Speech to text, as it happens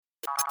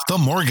The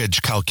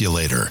Mortgage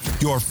Calculator,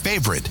 your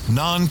favorite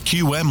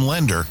non-QM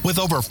lender with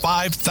over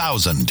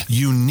 5,000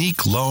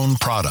 unique loan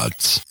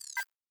products.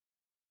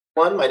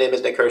 My name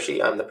is Nick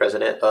Hershey. I'm the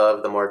president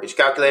of The Mortgage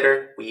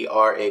Calculator. We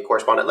are a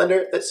correspondent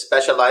lender that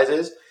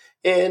specializes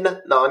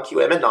in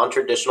non-QM and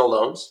non-traditional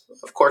loans.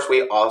 Of course,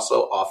 we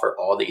also offer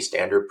all these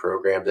standard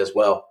programs as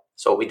well.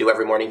 So what we do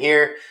every morning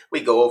here,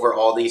 we go over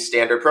all these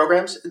standard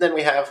programs. And then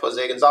we have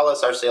Jose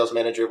Gonzalez, our sales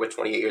manager with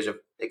 28 years of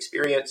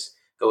experience,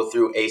 go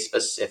through a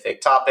specific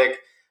topic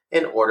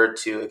in order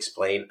to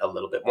explain a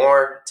little bit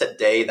more.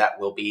 Today, that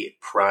will be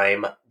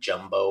prime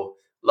jumbo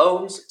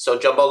loans. So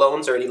jumbo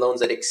loans are any loans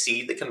that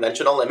exceed the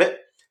conventional limit.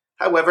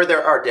 However,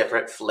 there are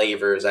different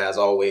flavors, as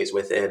always,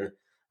 within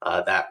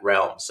that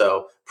realm.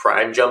 So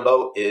prime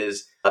jumbo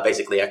is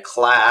basically a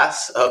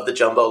class of the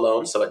jumbo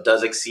loan. So it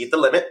does exceed the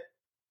limit.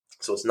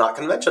 So it's not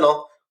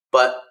conventional,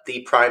 but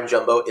the prime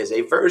jumbo is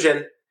a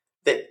version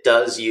that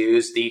does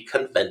use the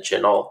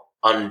conventional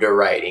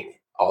underwriting,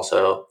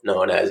 also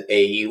known as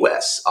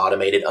AUS,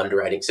 Automated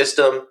Underwriting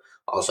System,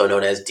 also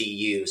known as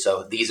DU.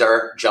 So these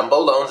are jumbo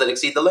loans that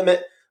exceed the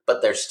limit,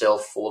 but they're still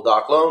full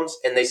doc loans,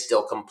 and they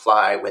still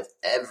comply with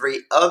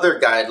every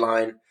other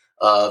guideline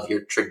of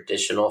your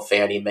traditional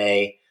Fannie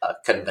Mae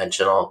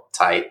conventional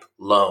type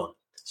loan.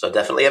 So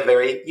definitely a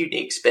very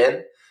unique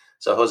spin.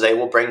 So Jose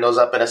will bring those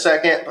up in a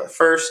second, but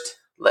first,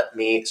 let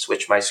me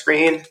switch my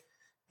screen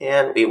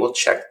and we will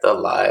check the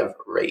live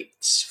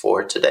rates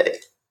for today.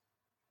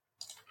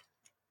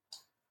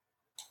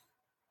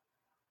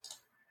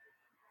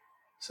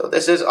 So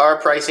this is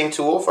our pricing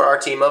tool for our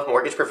team of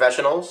mortgage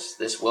professionals.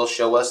 This will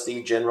show us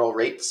the general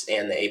rates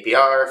and the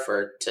APR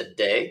for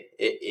today.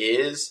 It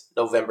is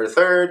November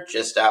 3rd,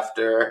 just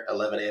after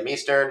 11 a.m.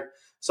 Eastern.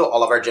 So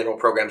all of our general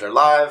programs are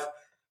live.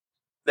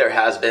 There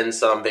has been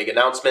some big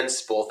announcements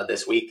both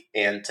this week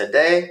and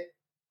today.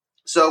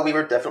 So we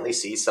will definitely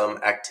see some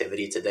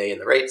activity today in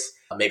the rates.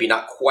 Maybe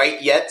not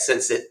quite yet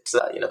since it's,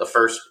 the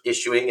first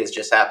issuing is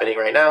just happening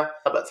right now.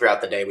 But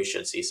throughout the day, we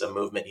should see some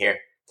movement here.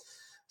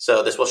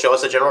 So this will show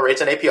us the general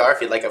rates and APR.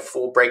 If you'd like a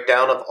full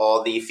breakdown of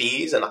all the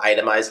fees and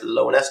itemized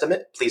loan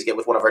estimate, please get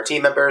with one of our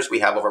team members. We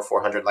have over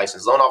 400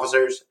 licensed loan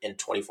officers in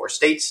 24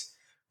 states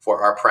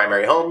for our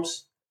primary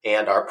homes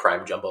and our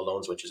prime jumbo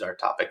loans, which is our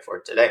topic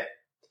for today.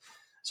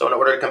 So in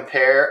order to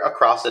compare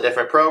across the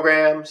different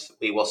programs,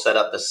 we will set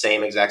up the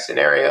same exact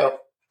scenario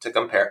to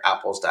compare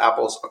apples to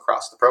apples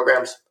across the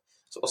programs.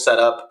 So we'll set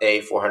up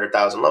a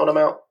 $400,000 loan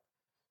amount.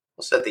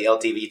 We'll set the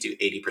LTV to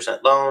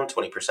 80% loan,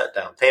 20%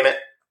 down payment.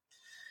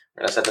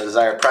 We're going to set the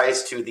desired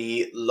price to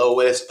the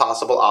lowest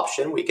possible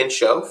option we can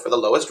show for the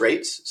lowest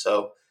rates.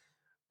 So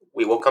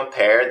we will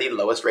compare the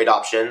lowest rate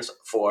options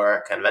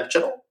for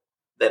conventional.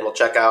 Then we'll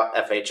check out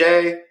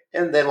FHA.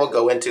 And then we'll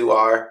go into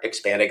our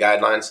expanded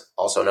guidelines,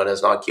 also known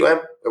as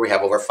non-QM, where we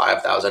have over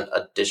 5,000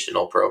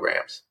 additional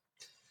programs.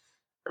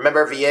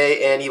 Remember,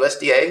 VA and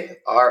USDA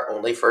are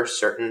only for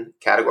certain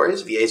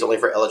categories. VA is only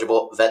for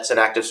eligible vets and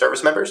active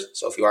service members.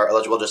 So if you are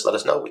eligible, just let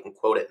us know. We can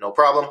quote it, no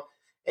problem.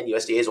 And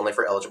USDA is only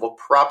for eligible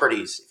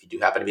properties. If you do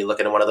happen to be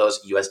looking in one of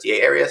those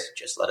USDA areas,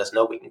 just let us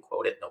know. We can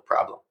quote it, no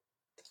problem.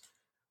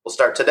 We'll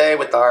start today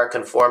with our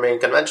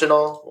conforming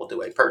conventional. We'll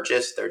do a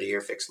purchase,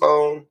 30-year fixed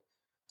loan.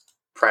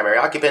 Primary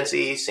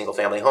occupancy, single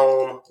family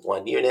home,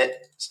 1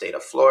 unit, state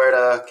of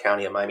Florida,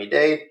 county of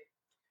Miami-Dade.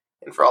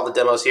 And for all the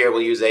demos here,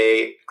 we'll use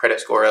a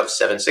credit score of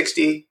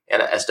 760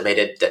 and an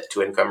estimated debt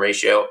to income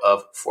ratio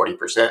of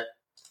 40%.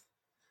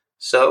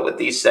 So with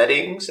these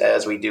settings,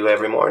 as we do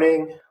every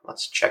morning,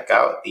 let's check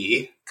out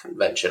the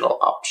conventional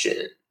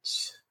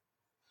options.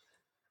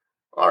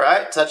 All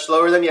right, touch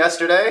lower than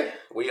yesterday.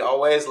 We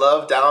always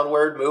love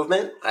downward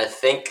movement. I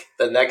think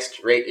the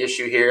next rate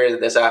issue here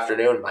this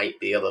afternoon might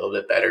be a little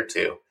bit better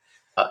too.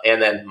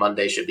 And then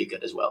Monday should be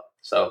good as well.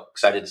 So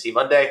excited to see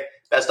Monday.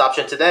 Best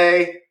option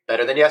today,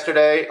 better than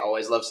yesterday.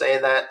 Always love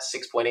saying that.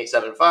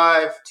 6.875,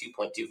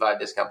 2.25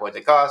 discount points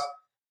at cost.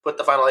 Put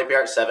the final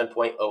APR at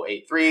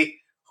 7.083.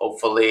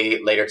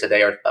 Hopefully later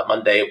today or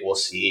Monday, we'll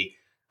see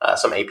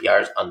some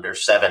APRs under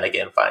 7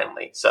 again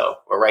finally. So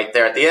we're right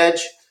there at the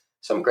edge.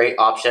 Some great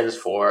options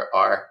for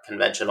our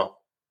conventional.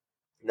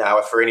 Now,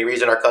 if for any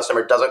reason our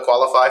customer doesn't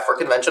qualify for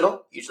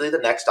conventional, usually the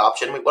next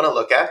option we want to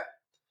look at,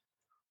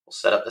 we'll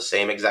set up the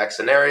same exact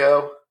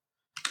scenario.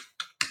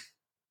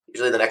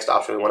 Usually the next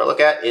option we want to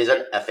look at is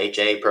an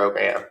FHA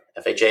program.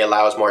 FHA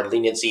allows more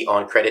leniency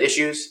on credit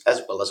issues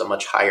as well as a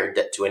much higher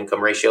debt to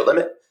income ratio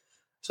limit.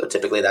 So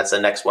typically that's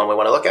the next one we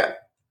want to look at.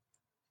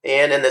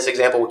 And in this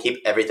example, we'll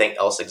keep everything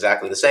else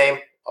exactly the same.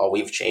 All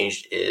we've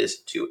changed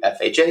is to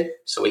FHA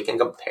so we can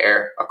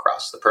compare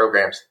across the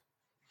programs.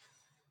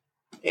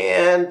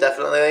 And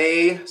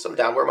definitely some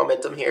downward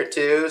momentum here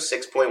too.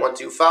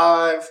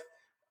 6.125.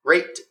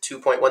 Rate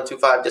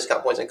 2.125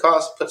 discount points and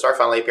cost puts our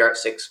final APR at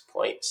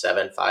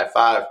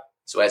 6.755.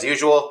 So as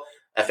usual,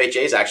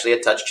 FHA is actually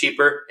a touch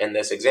cheaper in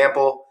this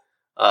example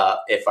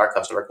if our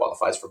customer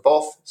qualifies for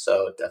both.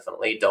 So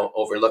definitely don't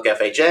overlook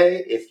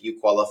FHA if you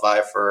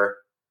qualify for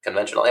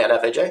conventional and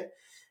FHA.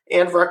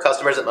 And for our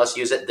customers that must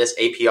use it, this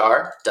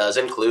APR does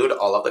include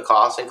all of the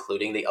costs,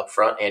 including the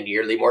upfront and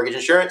yearly mortgage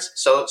insurance.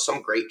 So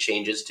some great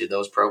changes to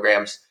those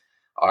programs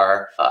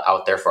are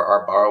out there for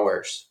our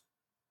borrowers.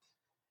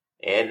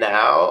 And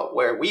now,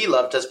 where we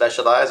love to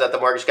specialize at the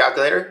Mortgage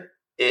Calculator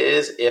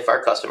is if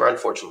our customer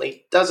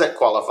unfortunately doesn't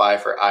qualify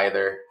for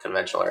either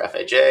conventional or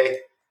FHA.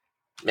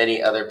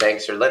 Many other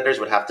banks or lenders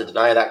would have to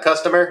deny that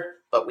customer,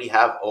 but we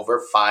have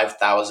over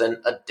 5,000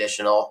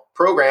 additional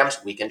programs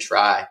we can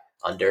try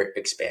under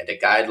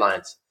expanded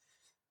guidelines.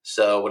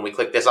 So when we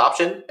click this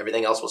option,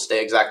 everything else will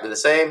stay exactly the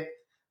same.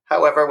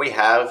 However, we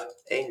have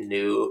a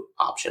new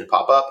option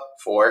pop up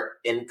for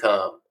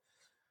income.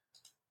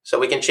 So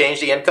we can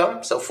change the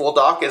income. So full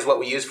doc is what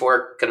we use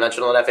for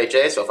conventional and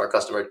FHA. So if our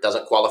customer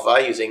doesn't qualify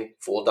using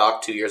full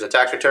doc 2 years of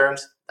tax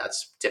returns,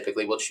 that's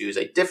typically we'll choose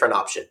a different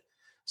option.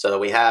 So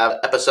we have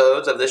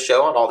episodes of this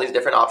show on all these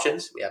different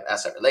options. We have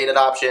asset related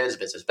options,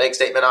 business bank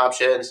statement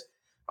options,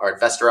 our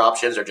investor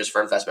options are just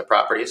for investment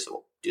properties. So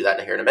we'll do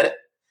that here in a minute.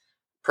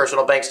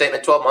 Personal bank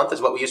statement 12 month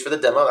is what we use for the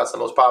demo. That's the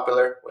most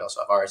popular. We also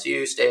have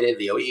RSU, stated,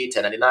 VOE,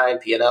 1099,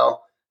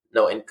 P&L,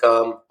 no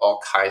income, all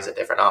kinds of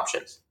different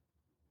options.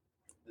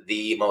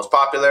 The most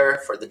popular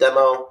for the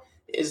demo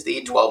is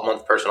the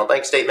 12-month personal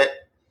bank statement,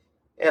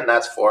 and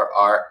that's for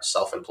our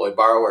self-employed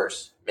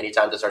borrowers. Many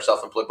times it's our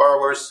self-employed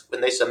borrowers,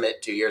 when they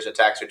submit 2 years of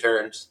tax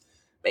returns,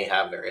 may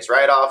have various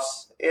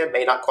write-offs, and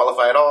may not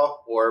qualify at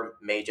all, or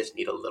may just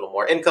need a little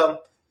more income.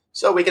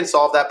 So we can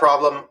solve that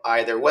problem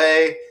either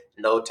way,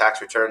 no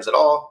tax returns at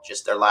all,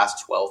 just their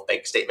last 12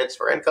 bank statements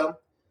for income,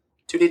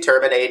 to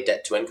determine a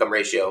debt-to-income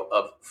ratio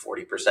of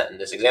 40% in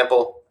this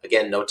example.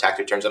 Again, no tax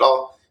returns at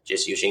all,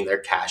 just using their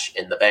cash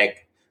in the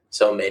bank.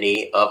 So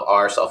many of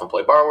our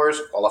self-employed borrowers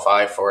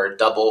qualify for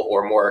double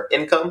or more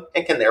income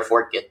and can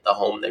therefore get the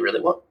home they really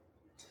want.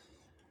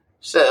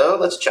 So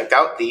let's check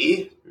out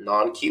the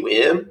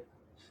non-QM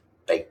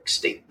bank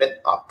statement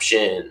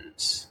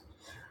options.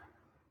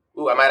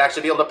 Ooh, I might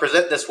actually be able to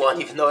present this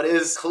one, even though it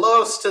is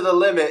close to the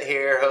limit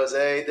here,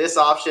 Jose. This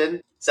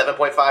option,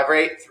 7.5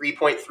 rate,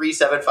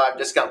 3.375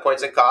 discount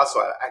points and costs,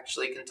 so I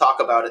actually can talk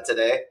about it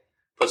today.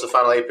 Puts the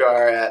final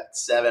APR at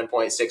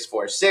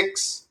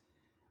 7.646.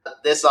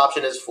 This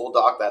option is full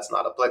doc. That's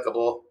not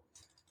applicable.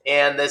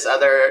 And this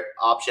other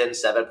option,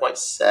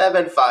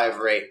 7.75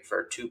 rate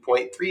for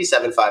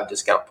 2.375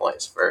 discount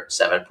points for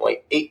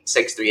 7.863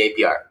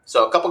 APR.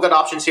 So a couple good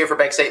options here for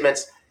bank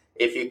statements.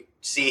 If you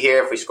see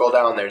here, if we scroll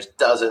down, there's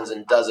dozens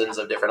and dozens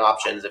of different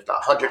options, if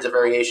not hundreds of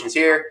variations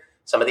here.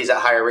 Some of these at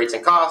higher rates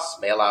and costs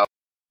may allow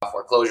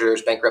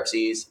foreclosures,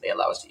 bankruptcies, may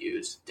allow us to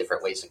use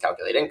different ways to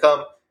calculate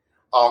income.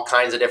 All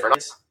kinds of different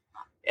options.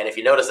 And if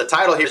you notice the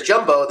title here is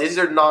jumbo, these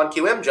are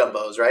non-QM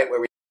jumbos, right?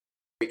 Where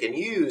we can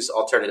use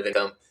alternative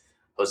income.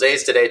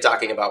 Jose's today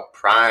talking about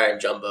prime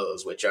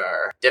jumbos, which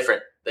are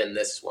different than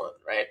this one,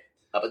 right?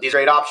 But these are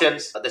great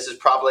options. This is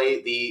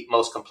probably the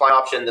most compliant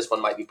option. This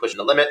one might be pushing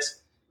the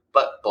limits,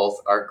 but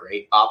both are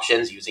great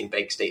options using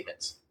bank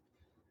statements.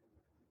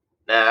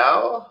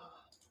 Now,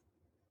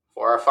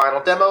 for our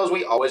final demos,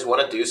 we always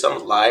want to do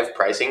some live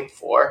pricing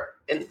for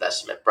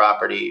investment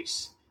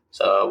properties.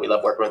 So we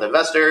love working with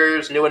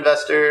investors, new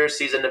investors,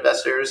 seasoned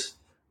investors.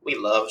 We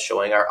love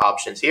showing our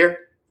options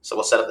here. So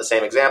we'll set up the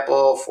same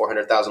example,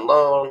 400,000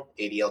 loan,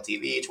 80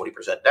 LTV,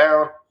 20%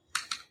 down.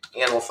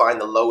 And we'll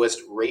find the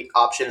lowest rate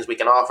options we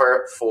can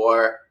offer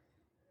for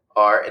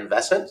our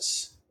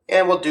investments.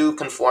 And we'll do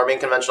conforming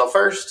conventional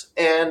first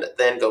and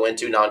then go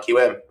into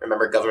non-QM.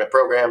 Remember, government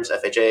programs,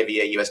 FHA,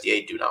 VA,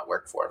 USDA do not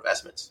work for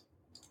investments.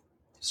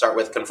 Start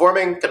with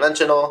conforming,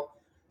 conventional.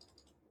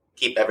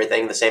 Keep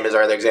everything the same as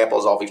our other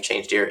examples. All we've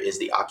changed here is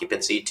the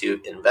occupancy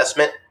to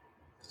investment.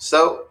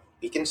 So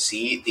we can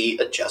see the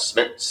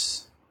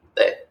adjustments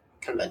that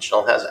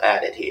conventional has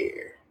added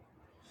here.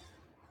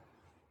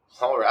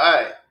 All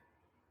right.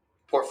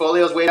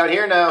 Portfolio's way down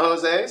here now,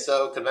 Jose.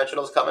 So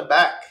conventional's coming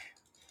back.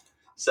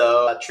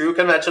 So true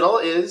conventional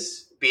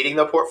is beating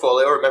the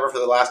portfolio. Remember, for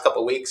the last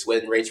couple of weeks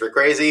when rates were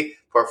crazy,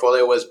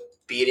 portfolio was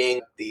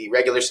beating the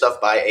regular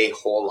stuff by a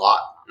whole lot.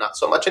 Not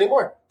so much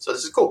anymore. So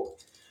this is cool.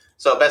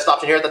 So best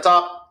option here at the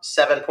top,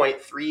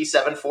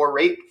 7.374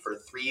 rate for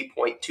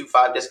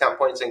 3.25 discount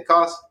points in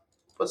cost.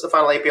 Puts the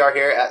final APR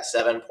here at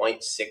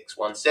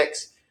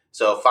 7.616.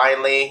 So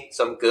finally,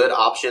 some good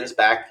options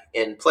back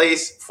in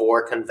place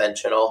for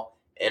conventional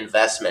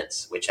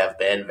investments, which have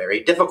been very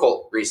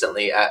difficult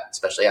recently,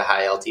 especially at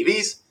high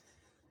LTVs.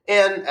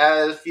 And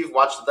as you've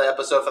watched the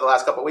episode for the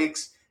last couple of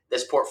weeks,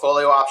 this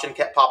portfolio option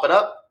kept popping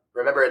up.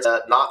 Remember, it's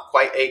not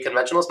quite a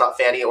conventional. It's not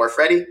Fannie or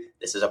Freddie.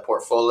 This is a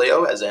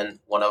portfolio, as in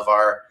one of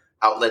our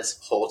outlets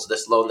holds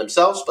this loan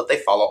themselves, but they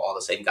follow all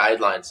the same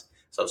guidelines.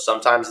 So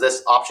sometimes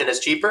this option is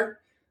cheaper,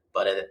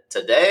 but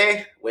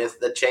today,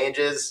 with the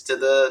changes to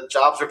the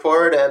jobs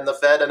report and the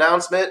Fed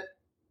announcement,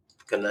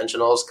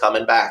 conventional is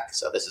coming back.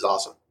 So this is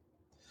awesome.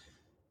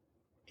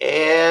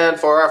 And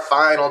for our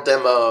final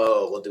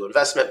demo, we'll do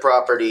investment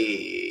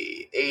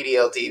property, 80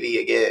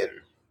 LTV again.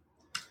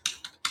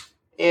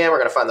 And we're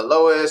going to find the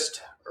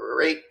lowest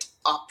rate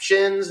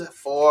options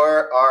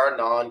for our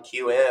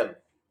non-QM.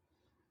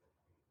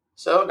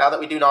 So now that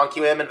we do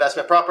non-QM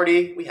investment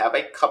property, we have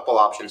a couple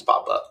options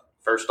pop up.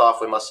 First off,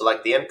 we must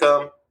select the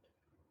income.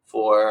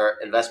 For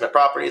investment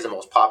properties, the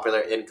most popular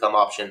income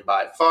option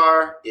by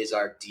far is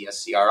our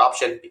DSCR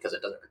option because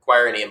it doesn't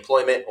require any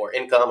employment or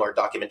income or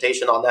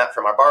documentation on that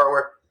from our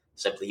borrower.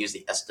 Simply use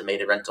the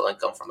estimated rental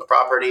income from the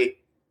property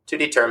to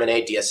determine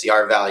a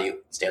DSCR value.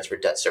 It stands for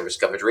debt service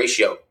coverage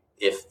ratio.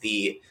 If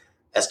the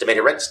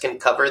estimated rents can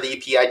cover the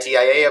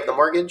PITIA of the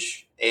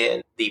mortgage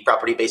and the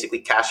property basically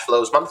cash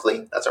flows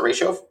monthly, that's a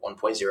ratio of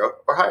 1.0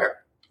 or higher.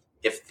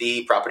 If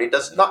the property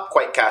does not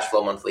quite cash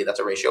flow monthly, that's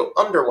a ratio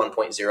under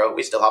 1.0.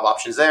 We still have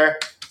options there.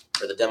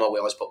 For the demo, we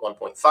always put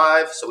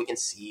 1.5 so we can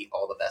see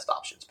all the best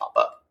options pop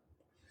up.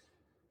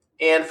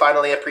 And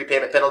finally, a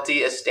prepayment penalty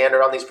is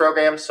standard on these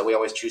programs, so we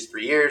always choose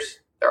 3 years.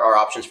 There are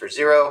options for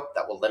 0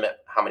 that will limit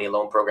how many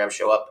loan programs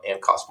show up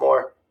and cost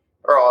more.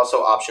 There are also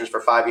options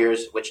for 5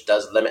 years, which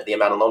does limit the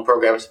amount of loan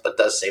programs, but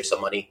does save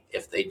some money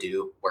if they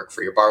do work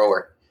for your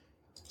borrower.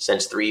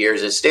 Since 3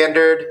 years is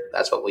standard,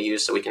 that's what we'll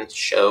use so we can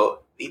show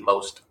the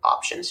most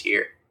options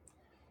here.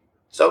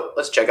 So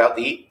let's check out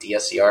the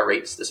DSCR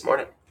rates this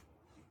morning.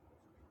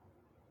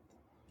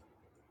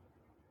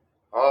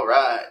 All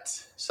right,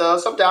 so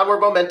some downward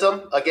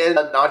momentum. Again,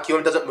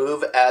 non-QM doesn't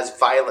move as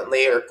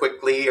violently or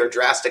quickly or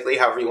drastically,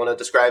 however you want to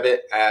describe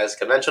it, as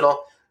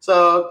conventional.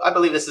 So I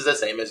believe this is the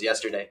same as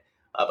yesterday.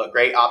 But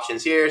great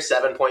options here,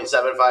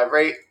 7.75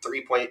 rate,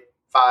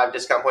 3.5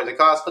 discount points of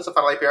cost, puts the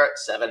final APR at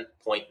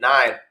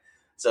 7.9.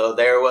 So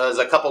there was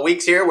a couple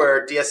weeks here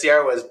where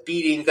DSCR was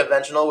beating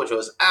conventional, which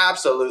was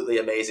absolutely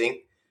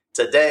amazing.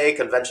 Today,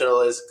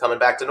 conventional is coming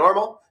back to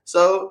normal.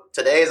 So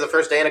today is the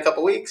first day in a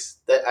couple weeks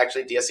that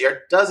actually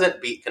DSCR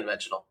doesn't beat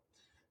conventional.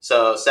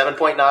 So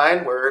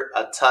 7.9, we're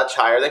a touch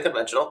higher than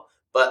conventional,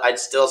 but I'd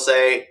still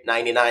say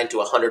 99 to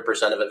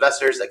 100% of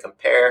investors that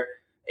compare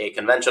a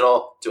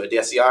conventional to a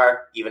DSCR,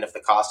 even if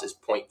the cost is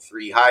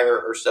 0.3 higher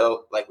or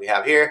so, like we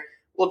have here,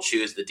 will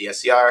choose the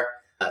DSCR.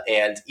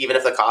 And even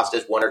if the cost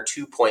is 1 or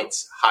 2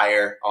 points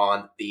higher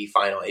on the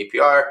final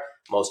APR,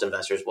 most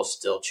investors will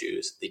still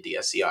choose the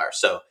DSCR.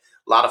 So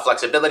a lot of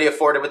flexibility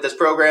afforded with this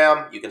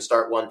program. You can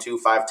start 1, 2,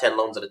 5, 10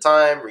 loans at a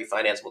time,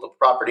 refinance multiple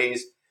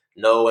properties,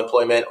 no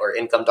employment or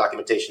income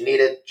documentation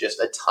needed,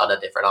 just a ton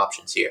of different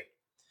options here.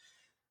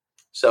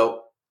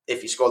 So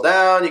if you scroll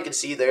down, you can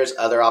see there's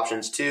other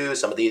options too.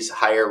 Some of these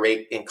higher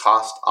rate and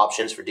cost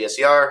options for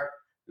DSCR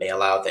may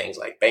allow things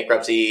like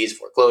bankruptcies,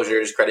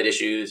 foreclosures, credit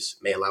issues,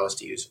 may allow us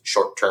to use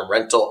short-term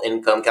rental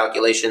income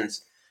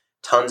calculations.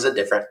 Tons of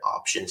different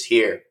options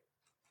here.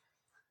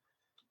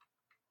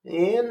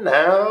 And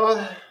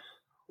now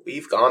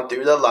we've gone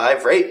through the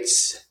live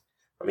rates.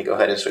 Let me go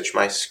ahead and switch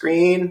my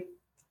screen.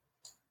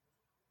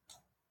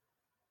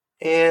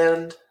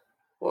 And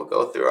we'll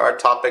go through our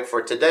topic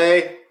for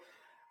today,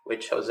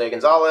 which Jose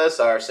Gonzalez,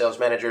 our sales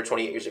manager,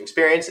 28 years of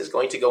experience, is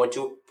going to go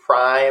into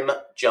prime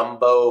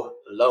jumbo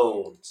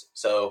loans.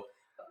 So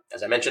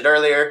as I mentioned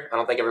earlier, I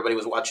don't think everybody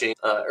was watching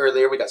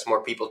earlier. We got some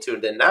more people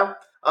tuned in now.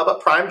 But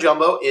prime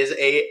jumbo is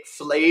a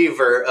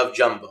flavor of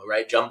jumbo,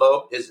 right?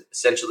 Jumbo is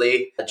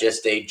essentially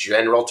just a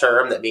general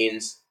term that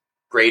means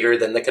greater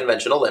than the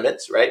conventional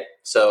limits, right?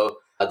 So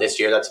this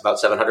year, that's about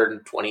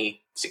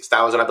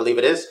 $726,000, I believe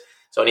it is.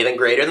 So anything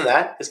greater than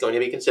that is going to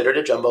be considered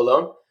a jumbo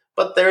loan.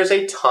 But there's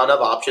a ton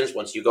of options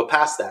once you go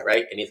past that,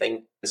 right?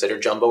 Anything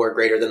considered jumbo or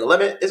greater than the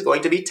limit is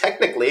going to be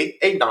technically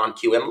a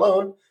non-QM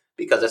loan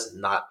because it's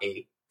not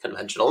a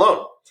conventional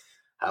loan.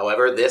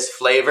 However, this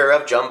flavor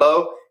of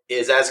jumbo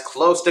is as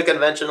close to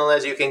conventional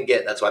as you can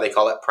get. That's why they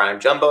call it prime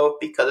jumbo,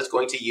 because it's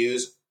going to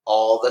use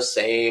all the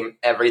same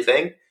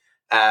everything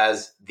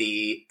as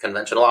the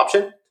conventional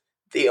option.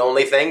 The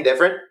only thing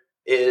different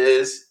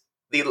is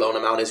the loan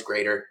amount is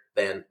greater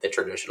than the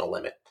traditional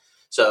limit.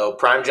 So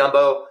prime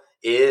jumbo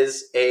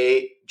is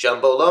a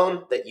jumbo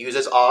loan that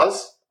uses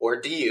AUS or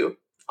DU,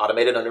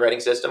 automated underwriting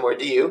system or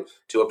DU,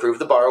 to approve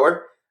the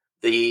borrower.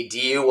 The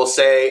DU will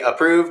say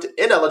approved,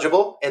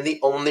 ineligible, and the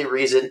only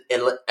reason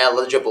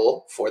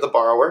ineligible for the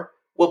borrower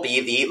will be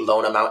the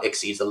loan amount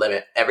exceeds the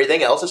limit.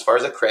 Everything else, as far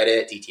as the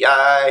credit,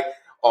 DTI,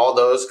 all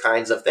those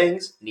kinds of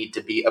things need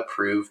to be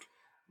approved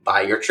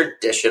by your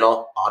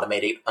traditional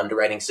automated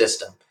underwriting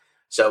system.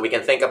 So we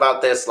can think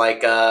about this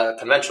like a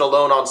conventional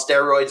loan on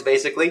steroids,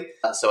 basically.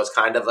 So it's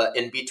kind of an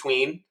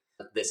in-between.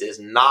 This is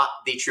not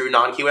the true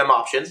non-QM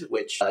options,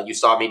 which you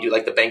saw me do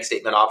like the bank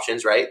statement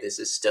options, right? This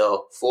is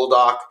still full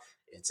doc.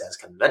 It's as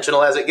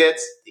conventional as it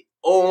gets. The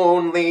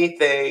only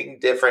thing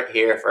different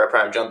here for a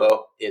prime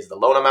jumbo is the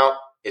loan amount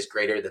is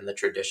greater than the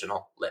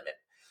traditional limit.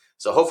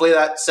 So hopefully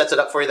that sets it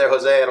up for you there,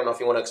 Jose. I don't know if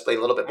you want to explain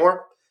a little bit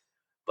more,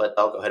 but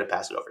I'll go ahead and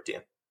pass it over to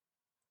you.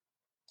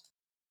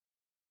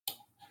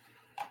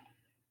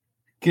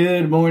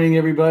 Good morning,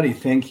 everybody.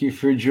 Thank you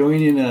for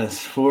joining us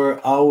for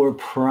our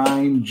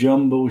Prime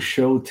Jumbo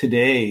show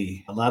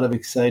today. A lot of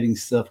exciting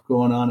stuff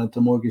going on at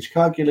the Mortgage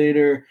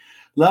Calculator.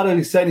 A lot of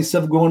exciting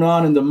stuff going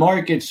on in the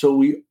market. So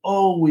we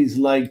always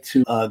like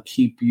to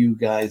keep you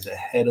guys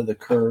ahead of the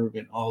curve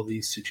in all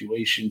these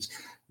situations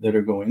that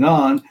are going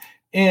on.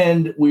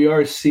 And we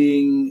are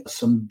seeing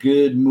some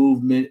good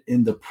movement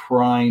in the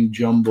prime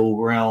jumbo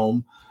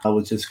realm. I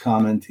was just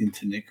commenting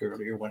to Nick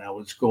earlier when I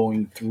was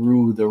going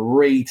through the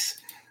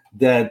rates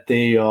that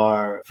they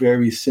are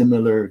very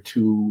similar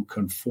to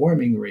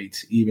conforming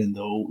rates, even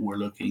though we're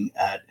looking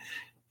at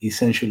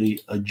essentially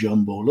a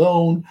jumbo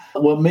loan.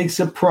 What makes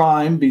it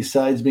prime,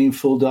 besides being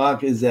full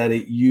doc, is that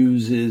it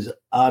uses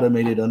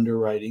automated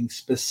underwriting,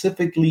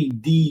 specifically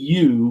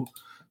DU,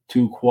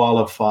 to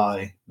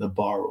qualify the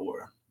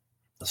borrower.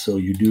 So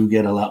you do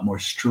get a lot more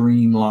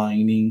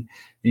streamlining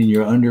in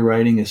your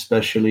underwriting,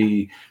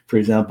 especially, for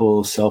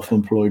example,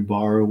 self-employed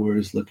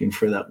borrowers looking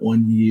for that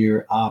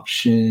 1-year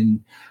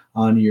option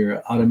on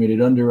your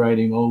automated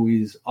underwriting.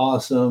 Always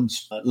awesome.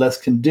 Less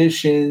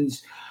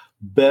conditions,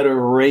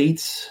 better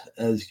rates,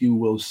 as you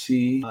will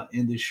see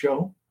in the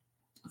show.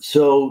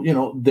 So,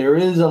 there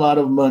is a lot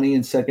of money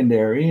in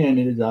secondary, and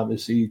it is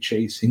obviously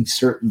chasing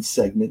certain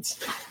segments.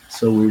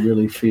 So we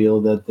really feel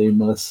that they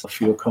must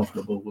feel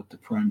comfortable with the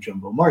prime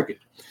jumbo market.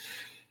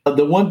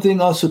 The one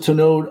thing also to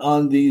note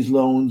on these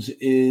loans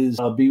is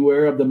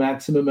beware of the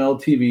maximum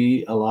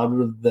LTV. A lot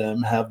of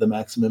them have the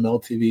maximum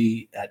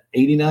LTV at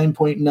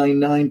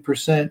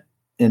 89.99%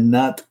 and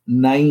not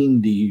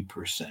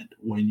 90%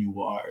 when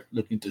you are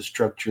looking to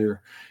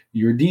structure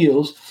your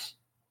deals.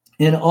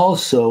 And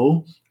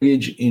also,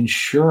 mortgage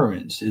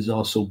insurance is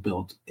also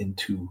built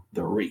into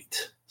the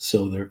rate.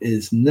 So there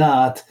is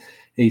not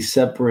a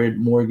separate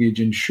mortgage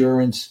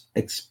insurance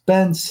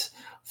expense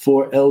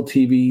for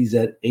LTVs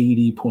at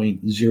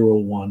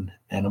 80.01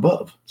 and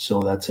above.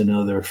 So that's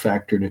another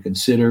factor to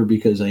consider,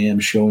 because I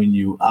am showing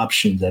you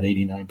options at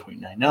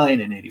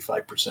 89.99 and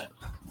 85%.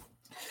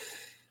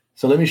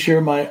 So let me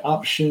share my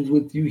options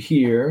with you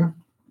here.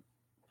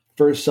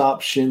 First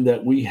option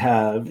that we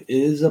have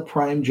is a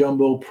prime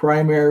jumbo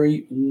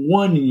primary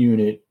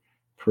 1-unit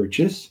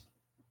purchase.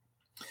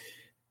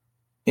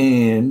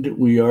 And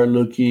we are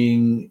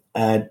looking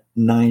at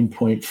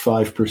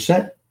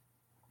 9.5%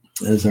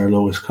 as our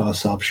lowest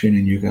cost option.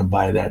 And you can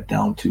buy that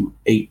down to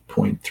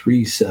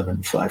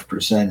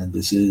 8.375%. And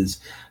this is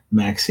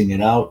maxing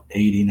it out,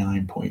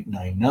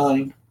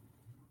 89.99.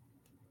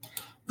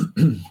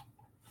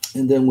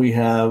 And then we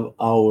have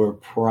our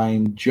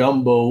prime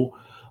jumbo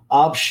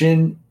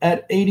option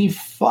at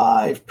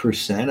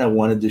 85%. I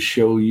wanted to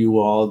show you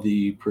all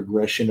the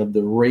progression of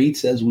the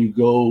rates as we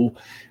go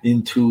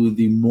into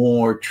the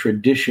more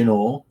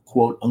traditional,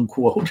 quote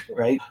unquote,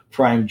 right,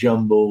 prime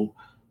jumbo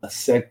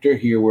sector.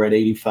 Here we're at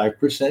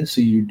 85%.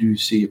 So you do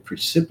see a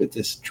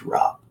precipitous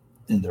drop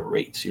in the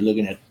rates. You're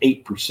looking at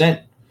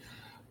 8%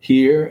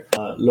 here,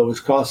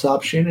 lowest cost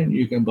option, and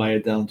you can buy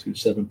it down to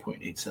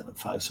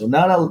 7.875. So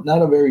not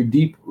a very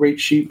deep rate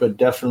sheet, but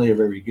definitely a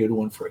very good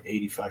one for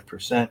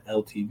 85%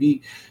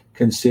 LTV,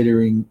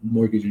 considering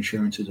mortgage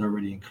insurance is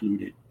already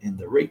included in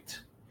the rate.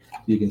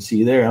 You can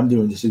see there, I'm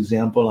doing this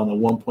example on a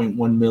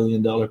 $1.1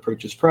 million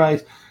purchase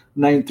price,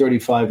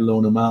 $935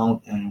 loan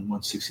amount, and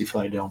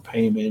 $165 down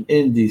payment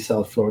in the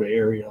South Florida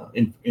area,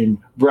 in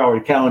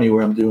Broward County,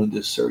 where I'm doing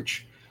this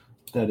search.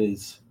 That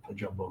is a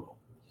jumbo loan.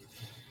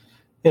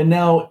 And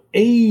now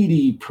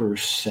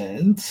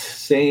 80%,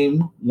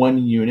 same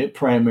 1-unit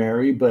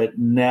primary, but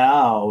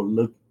now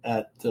look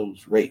at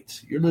those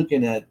rates. You're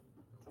looking at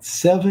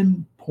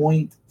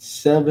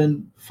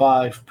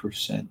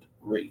 7.75%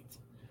 rate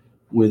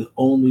with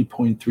only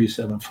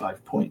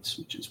 0.375 points,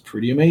 which is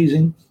pretty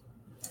amazing.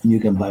 And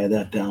you can buy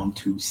that down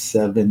to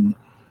 7%.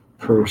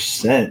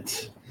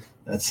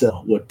 That's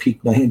what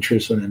piqued my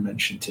interest when I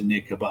mentioned to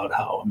Nick about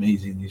how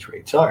amazing these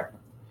rates are.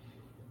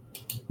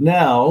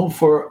 Now,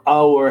 for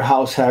our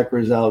house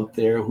hackers out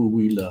there who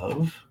we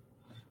love,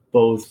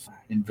 both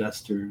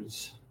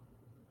investors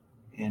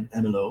and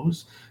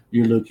MLOs,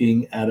 you're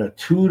looking at a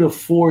 2 to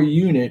 4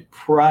 unit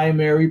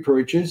primary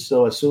purchase.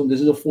 So assume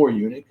this is a 4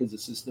 unit, because the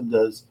system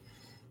does,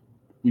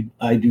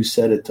 I do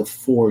set it to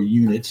 4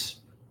 units.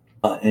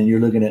 And you're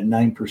looking at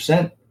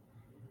 9%,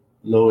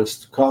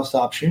 lowest cost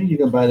option. You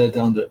can buy that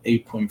down to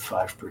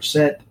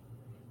 8.5%.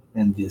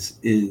 And this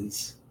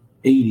is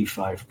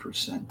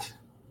 85%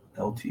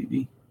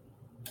 LTV.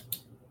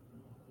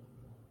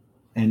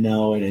 And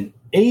now at an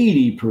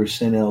 80%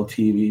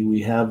 LTV, we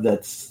have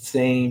that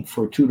same,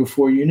 for 2 to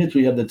 4 units,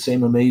 we have that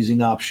same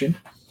amazing option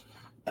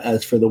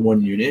as for the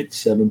 1 unit,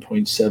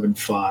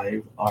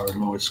 7.75, our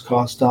lowest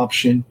cost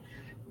option.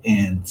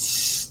 And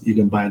you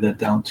can buy that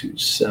down to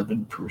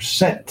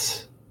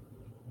 7%.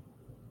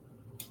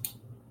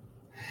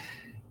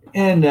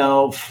 And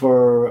now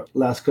for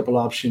last couple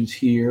options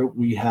here,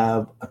 we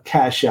have a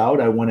cash out.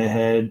 I went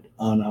ahead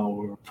on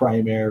our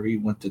primary,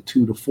 went to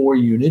 2 to 4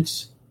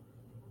 units.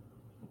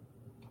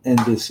 And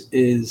this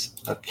is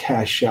a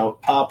cash out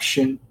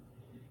option.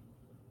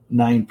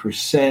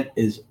 9%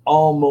 is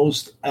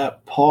almost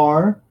at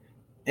par.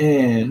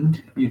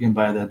 And you can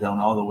buy that down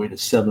all the way to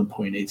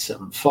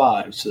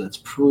 7.875. So that's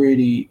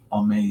pretty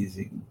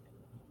amazing.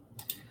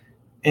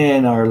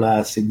 And our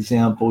last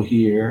example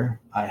here,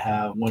 I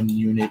have 1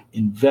 unit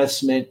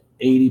investment,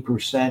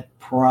 80%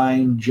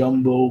 prime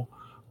jumbo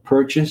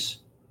purchase.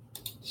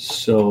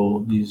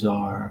 So these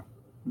are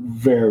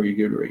very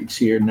good rates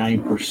here.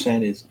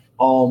 9% is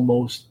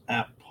almost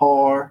at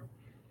par.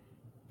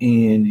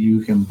 And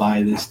you can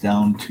buy this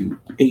down to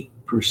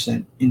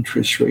 8%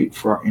 interest rate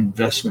for our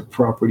investment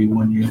property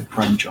 1 year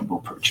prime jumbo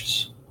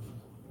purchase.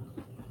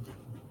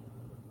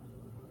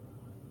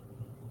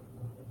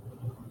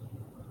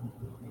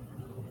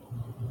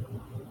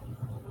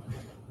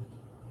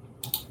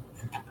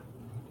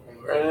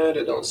 All right,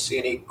 I don't see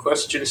any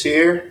questions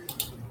here.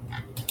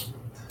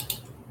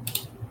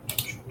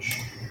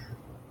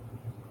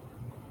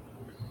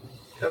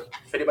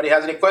 If anybody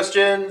has any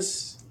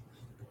questions,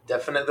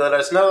 definitely let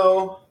us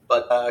know.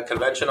 But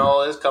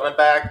conventional is coming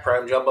back.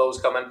 Prime jumbo is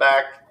coming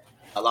back.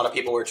 A lot of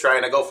people were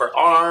trying to go for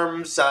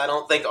arms. I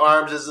don't think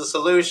arms is the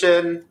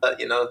solution. But,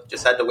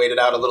 just had to wait it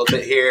out a little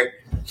bit here.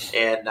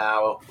 And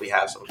now we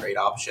have some great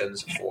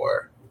options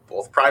for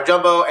both prime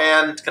jumbo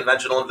and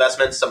conventional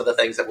investments, some of the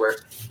things that were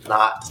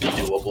not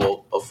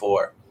doable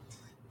before.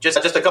 Just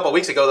a couple of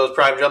weeks ago, those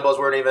prime jumbos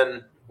weren't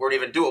even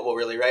doable,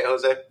 really, right,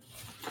 Jose?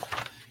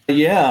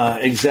 Yeah,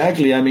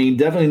 exactly. I mean,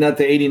 definitely not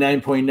the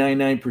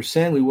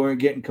 89.99%. We weren't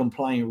getting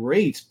compliant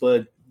rates,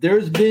 but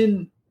there's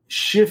been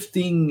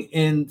shifting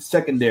in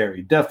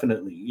secondary,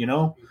 definitely.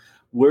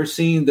 We're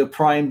seeing the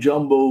prime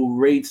jumbo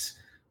rates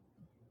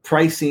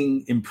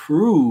pricing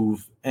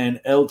improve and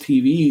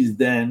LTVs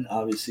then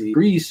obviously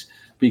increase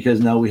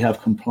because now we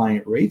have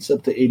compliant rates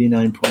up to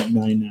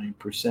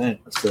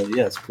 89.99%. So,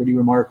 yeah, it's pretty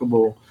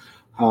remarkable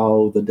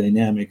how the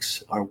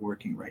dynamics are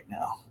working right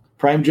now.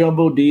 Prime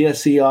jumbo,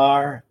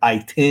 DSCR,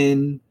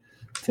 I-10,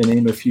 to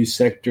name a few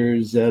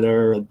sectors that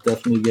are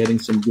definitely getting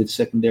some good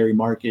secondary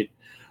market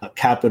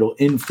capital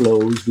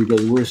inflows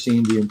because we're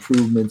seeing the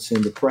improvements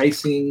in the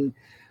pricing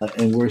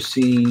and we're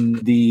seeing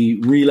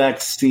the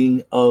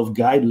relaxing of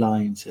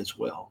guidelines as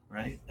well,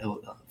 right?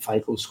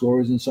 FICO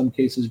scores in some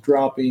cases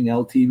dropping,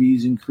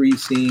 LTVs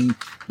increasing.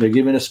 They're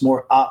giving us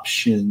more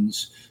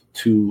options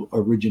to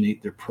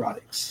originate their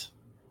products.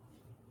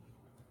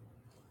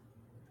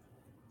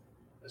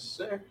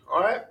 Sir.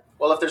 All right.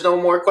 Well, if there's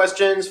no more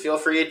questions, feel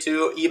free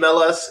to email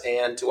us.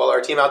 And to all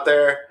our team out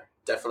there,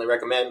 definitely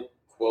recommend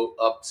quote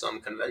up some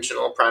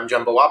conventional prime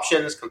jumbo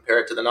options, compare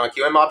it to the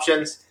non-QM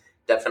options.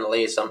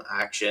 Definitely some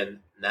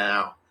action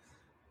now.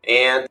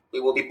 And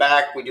we will be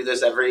back. We do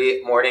this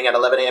every morning at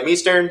 11 a.m.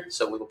 Eastern.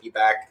 So we will be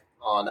back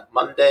on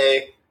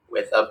Monday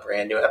with a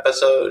brand new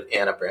episode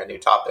and a brand new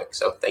topic.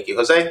 So thank you,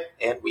 Jose.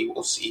 And we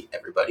will see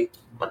everybody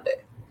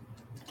Monday.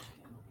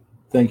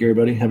 Thank you,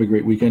 everybody. Have a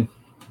great weekend.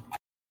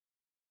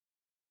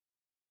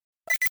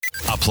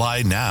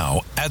 Apply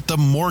now at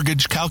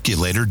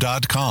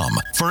themortgagecalculator.com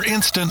for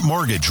instant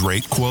mortgage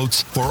rate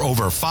quotes for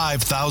over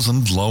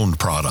 5,000 loan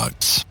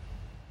products.